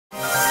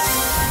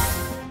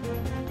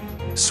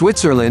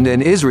Switzerland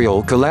and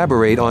Israel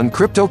collaborate on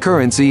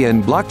cryptocurrency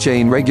and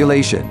blockchain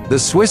regulation. The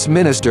Swiss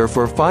Minister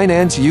for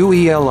Finance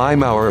Ueli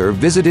Maurer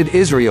visited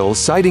Israel,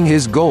 citing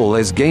his goal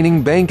as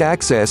gaining bank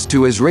access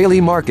to Israeli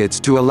markets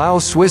to allow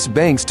Swiss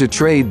banks to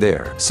trade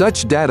there.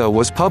 Such data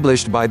was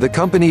published by the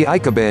company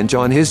ICAbench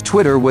on his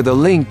Twitter with a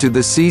link to the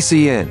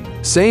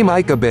KCN. Same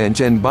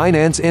ICAbench and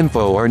Binance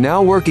Info are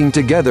now working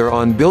together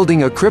on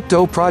building a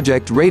crypto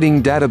project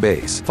rating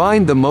database.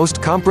 Find the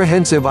most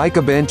comprehensive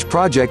ICAbench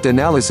project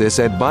analysis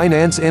at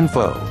Binance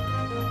Info.